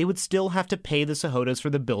 They would still have to pay the Sahodas for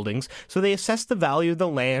the buildings, so they assessed the value of the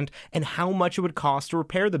land and how much it would cost to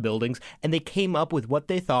repair the buildings, and they came up with what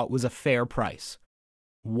they thought was a fair price.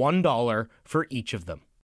 $1 for each of them.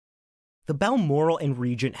 The Balmoral and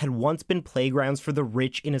Regent had once been playgrounds for the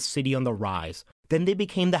rich in a city on the rise. Then they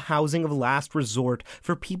became the housing of last resort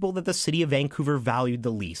for people that the city of Vancouver valued the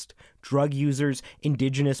least. Drug users,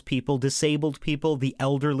 Indigenous people, disabled people, the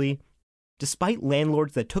elderly. Despite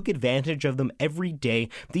landlords that took advantage of them every day,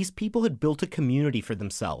 these people had built a community for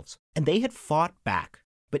themselves, and they had fought back.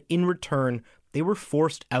 But in return, they were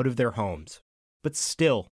forced out of their homes. But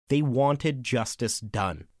still, they wanted justice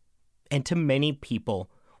done. And to many people,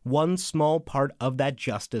 one small part of that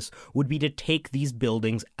justice would be to take these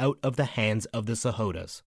buildings out of the hands of the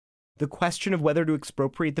Sahodas. The question of whether to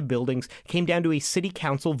expropriate the buildings came down to a city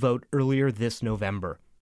council vote earlier this November.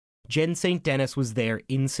 Jen St. Dennis was there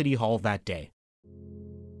in City Hall that day.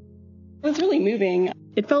 It was really moving.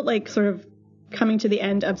 It felt like sort of coming to the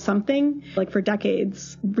end of something. Like for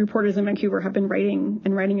decades, reporters in Vancouver have been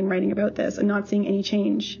writing about this and not seeing any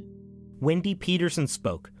change. Wendy Peterson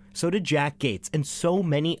spoke. So did Jack Gates and so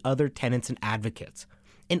many other tenants and advocates.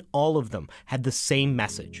 And all of them had the same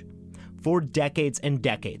message. For decades and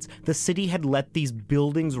decades, the city had let these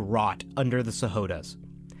buildings rot under the Sahodas.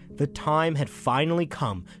 The time had finally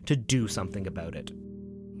come to do something about it.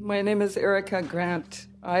 My name is Erica Grant.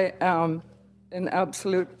 I am in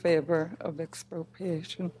absolute favor of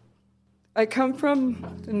expropriation. I come from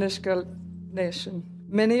the Nisga'a Nation.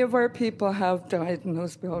 Many of our people have died in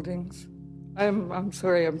those buildings. I'm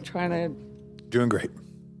sorry, I'm trying to... Doing great.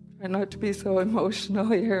 Try not to be so emotional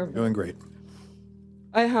here. Doing great.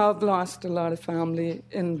 I have lost a lot of family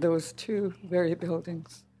in those two very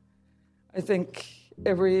buildings. I think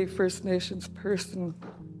every First Nations person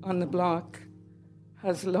on the block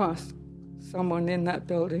has lost someone in that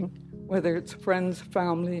building, whether it's friends,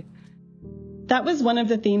 family. That was one of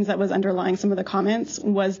the themes that was underlying some of the comments,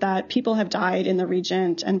 was that people have died in the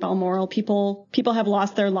Regent and Balmoral. People have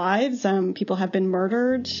lost their lives. People have been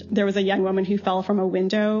murdered. There was a young woman who fell from a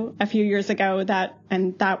window a few years ago,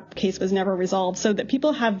 and that case was never resolved. So that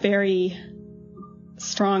people have very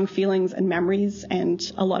strong feelings and memories,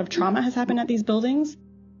 and a lot of trauma has happened at these buildings.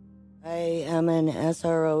 I am an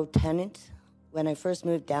SRO tenant. When I first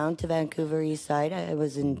moved down to Vancouver East Side, I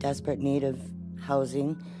was in desperate need of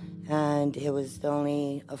housing, and it was the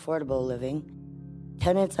only affordable living.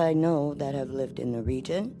 Tenants I know that have lived in the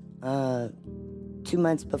Regent 2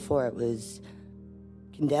 months before it was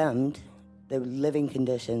condemned, the living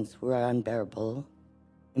conditions were unbearable,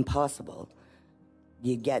 impossible.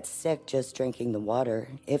 You'd get sick just drinking the water,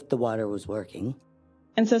 if the water was working.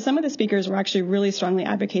 And so some of the speakers were actually really strongly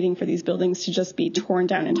advocating for these buildings to just be torn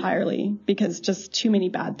down entirely because just too many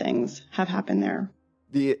bad things have happened there.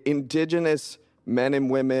 The indigenous men and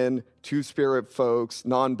women, two-spirit folks,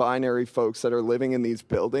 non-binary folks that are living in these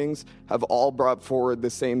buildings have all brought forward the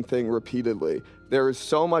same thing repeatedly. There is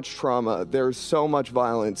so much trauma, there is so much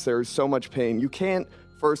violence, there is so much pain. You can't,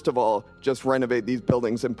 first of all, just renovate these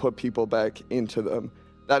buildings and put people back into them.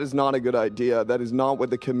 That is not a good idea. That is not what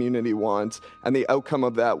the community wants, and the outcome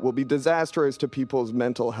of that will be disastrous to people's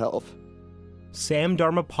mental health. Sam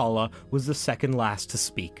Dharmapala was the second last to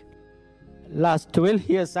speak. Last 12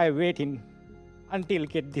 years I waiting until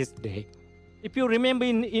get this day. If you remember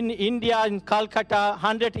in India, in Calcutta,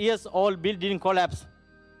 100 years old building collapse.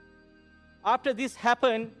 After this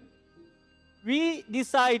happened, we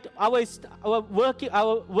decide, our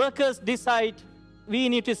workers decide we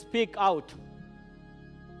need to speak out.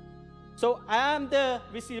 So I am the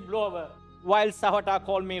whistleblower, while Sahota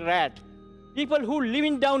called me rat. People who live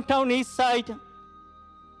in downtown East Side,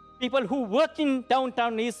 people who work in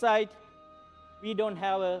downtown East Side, we don't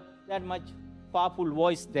have that much powerful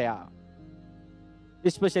voice there,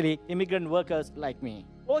 especially immigrant workers like me.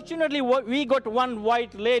 Fortunately, we got one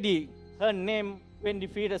white lady, her name Wendy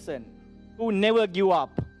Peterson, who never give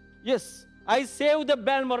up. Yes, I saved the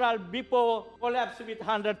Balmoral before collapse with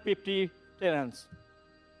 150 tenants.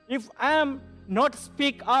 If I am not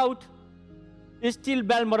speak out, still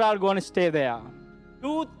Balmoral going to stay there.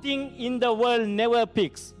 Two things in the world never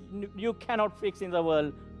fix. You cannot fix in the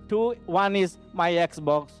world. One is my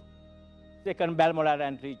Xbox. Second, Balmoral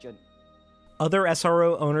and region. Other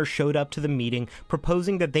SRO owners showed up to the meeting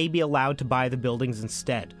proposing that they be allowed to buy the buildings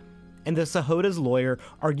instead. And the Sahota's lawyer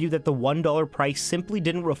argued that the $1 price simply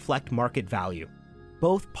didn't reflect market value.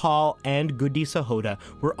 Both Paul and Goody Sahota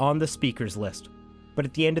were on the speakers list. But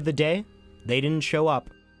at the end of the day, they didn't show up.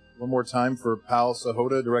 One more time for Pal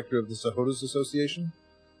Sahota, director of the Sahotas Association.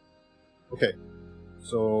 Okay,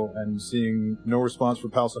 so I'm seeing no response for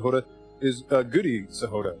Pal Sahota. Is Goody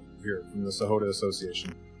Sahota here from the Sahota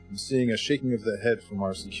Association? I'm seeing a shaking of the head from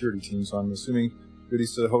our security team, so I'm assuming Goody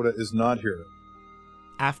Sahota is not here.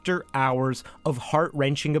 After hours of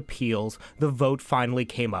heart-wrenching appeals, the vote finally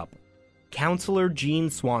came up. Councillor Jean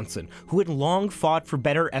Swanson, who had long fought for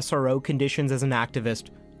better SRO conditions as an activist,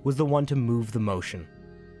 was the one to move the motion.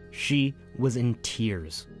 She was in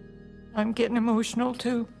tears. I'm getting emotional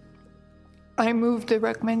too. I moved the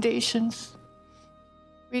recommendations.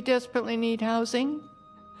 We desperately need housing.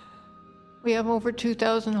 We have over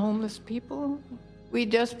 2,000 homeless people. We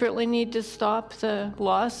desperately need to stop the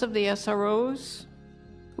loss of the SROs.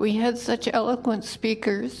 We had such eloquent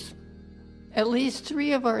speakers. At least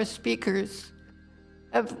 3 of our speakers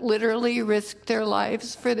have literally risked their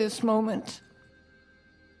lives for this moment.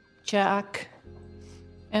 Jack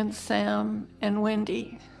and Sam and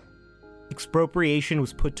Wendy. Expropriation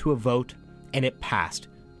was put to a vote, and it passed,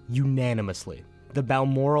 unanimously. The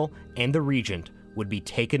Balmoral and the Regent would be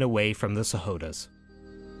taken away from the Sahotas.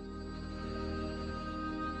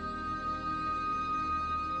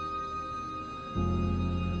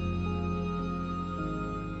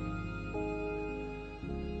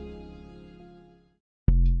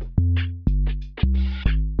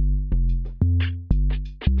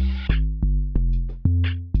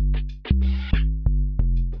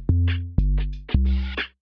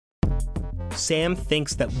 Sam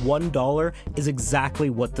thinks that $1 is exactly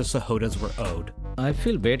what the Sahotas were owed. I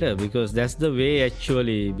feel better because that's the way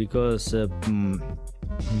actually, because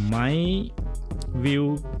my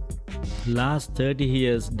view, last 30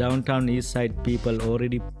 years, downtown East Side people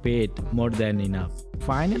already paid more than enough.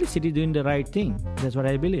 Finally, city doing the right thing. That's what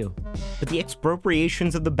I believe. But the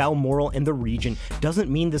expropriations of the Balmoral and the Regent doesn't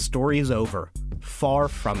mean the story is over. Far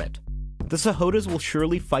from it. The Sahotas will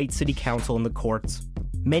surely fight city council in the courts.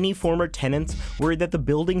 Many former tenants worry that the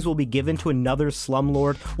buildings will be given to another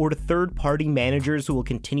slumlord or to third-party managers who will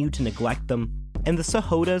continue to neglect them. And the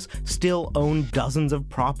Sahotas still own dozens of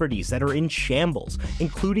properties that are in shambles,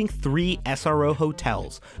 including 3 SRO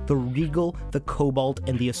hotels, the Regal, the Cobalt,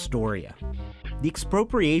 and the Astoria. The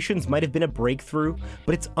expropriations might have been a breakthrough,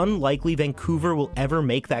 but it's unlikely Vancouver will ever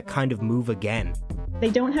make that kind of move again. They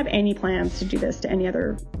don't have any plans to do this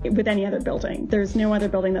to with any other building. There's no other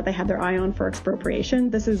building that they have their eye on for expropriation.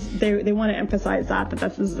 They want to emphasize that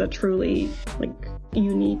this is a truly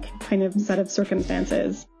unique kind of set of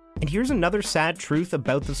circumstances. And here's another sad truth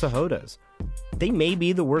about the Sahotas. They may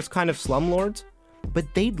be the worst kind of slumlords, but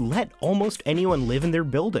they'd let almost anyone live in their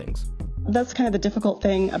buildings. That's kind of the difficult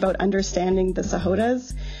thing about understanding the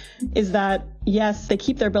Sahodas, is that, yes, they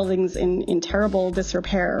keep their buildings in terrible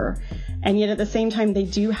disrepair, and yet at the same time, they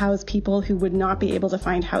do house people who would not be able to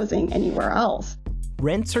find housing anywhere else.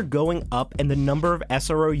 Rents are going up and the number of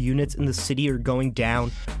SRO units in the city are going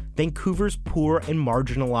down. Vancouver's poor and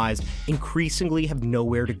marginalized increasingly have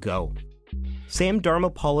nowhere to go. Sam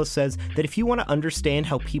Dharmapala says that if you want to understand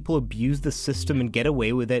how people abuse the system and get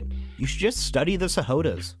away with it, you should just study the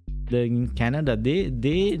Sahodas. In Canada,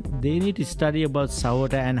 they need to study about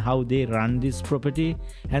Sahota and how they run this property,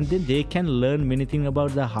 and then they can learn many things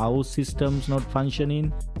about the house systems not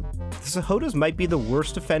functioning. The Sahodas might be the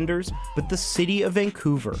worst offenders, but the city of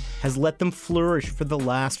Vancouver has let them flourish for the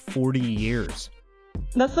last 40 years.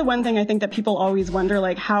 That's the one thing I think that people always wonder,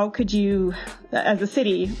 like, how could you, as a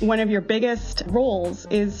city, one of your biggest roles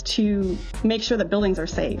is to make sure that buildings are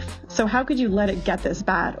safe. So how could you let it get this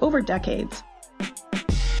bad over decades?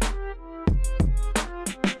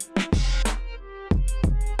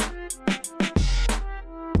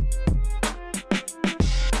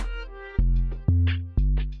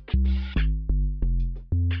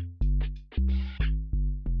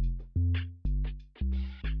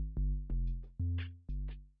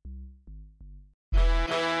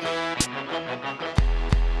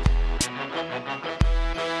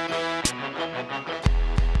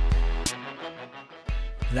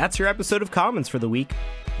 That's your episode of Commons for the week.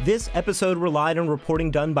 This episode relied on reporting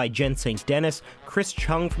done by Jen St. Dennis, Chris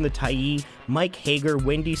Chung from the Tyee, Mike Hager,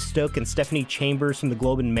 Wendy Stook, and Stephanie Chambers from the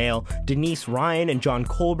Globe and Mail, Denise Ryan and John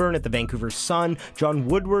Colburn at the Vancouver Sun, John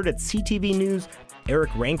Woodward at CTV News, Eric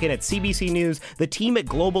Rankin at CBC News, the team at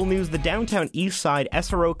Global News, the Downtown Eastside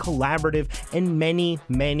SRO Collaborative, and many,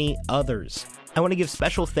 many others. I want to give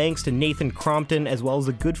special thanks to Nathan Crompton as well as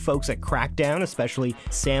the good folks at Crackdown, especially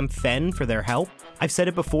Sam Fenn, for their help. I've said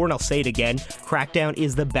it before and I'll say it again, Crackdown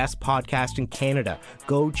is the best podcast in Canada.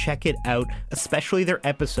 Go check it out, especially their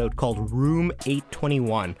episode called Room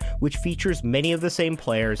 821, which features many of the same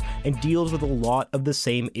players and deals with a lot of the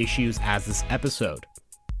same issues as this episode.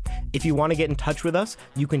 If you want to get in touch with us,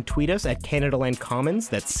 you can tweet us at Canadaland Commons,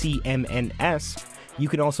 that's CMNS. You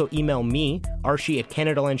can also email me,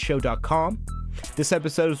 archie@CanadaLandShow.com. This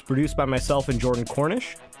episode was produced by myself and Jordan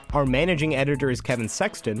Cornish. Our managing editor is Kevin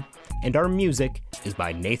Sexton, and our music is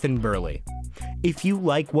by Nathan Burley. If you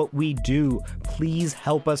like what we do, please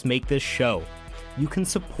help us make this show. You can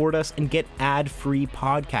support us and get ad-free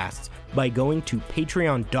podcasts by going to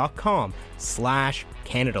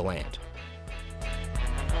patreon.com/Canadaland.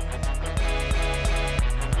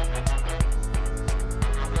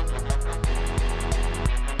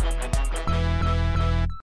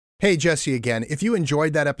 Hey, Jesse again. If you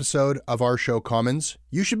enjoyed that episode of our show Commons,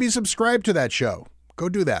 you should be subscribed to that show. Go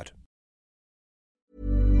do that.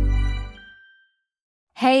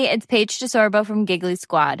 Hey, it's Paige DeSorbo from Giggly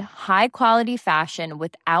Squad. High quality fashion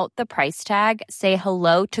without the price tag. Say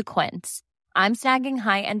hello to Quince. I'm snagging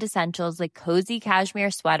high-end essentials like cozy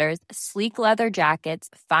cashmere sweaters, sleek leather jackets,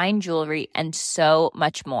 fine jewelry, and so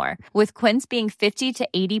much more. With Quince being 50 to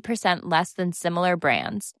 80% less than similar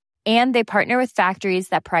brands. And they partner with factories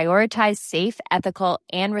that prioritize safe, ethical,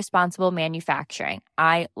 and responsible manufacturing.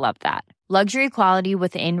 I love that. Luxury quality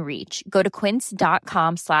within reach. Go to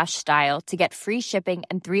quince.com/style to get free shipping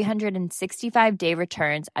and 365-day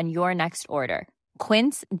returns on your next order.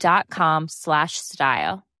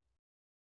 Quince.com/style.